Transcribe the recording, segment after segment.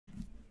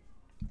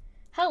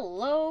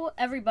Hello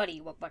everybody,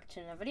 welcome back to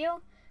another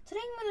video. Today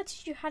I'm going to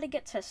teach you how to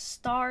get to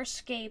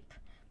StarscapePlug,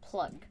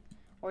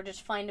 or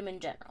just find them in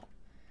general.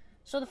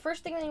 So the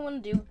first thing that you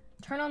want to do,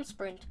 turn on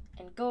sprint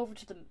and go over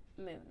to the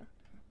moon,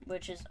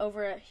 which is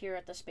over here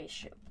at the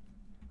spaceship.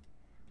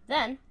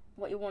 Then,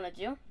 what you want to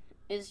do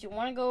is you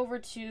want to go over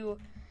to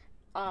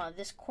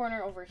this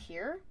corner over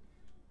here,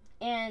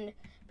 and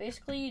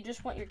basically you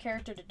just want your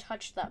character to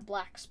touch that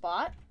black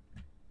spot,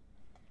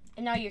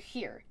 and now you're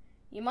here.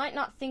 You might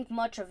not think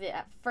much of it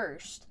at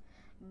first,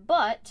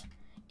 but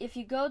if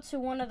you go to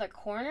one of the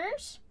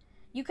corners,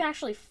 you can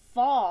actually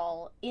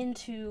fall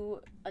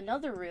into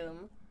another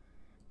room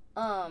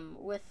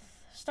with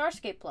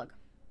StarscapePlug.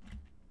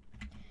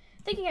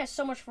 Thank you guys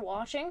so much for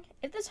watching.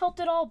 If this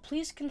helped at all,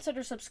 please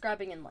consider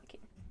subscribing and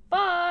liking.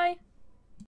 Bye!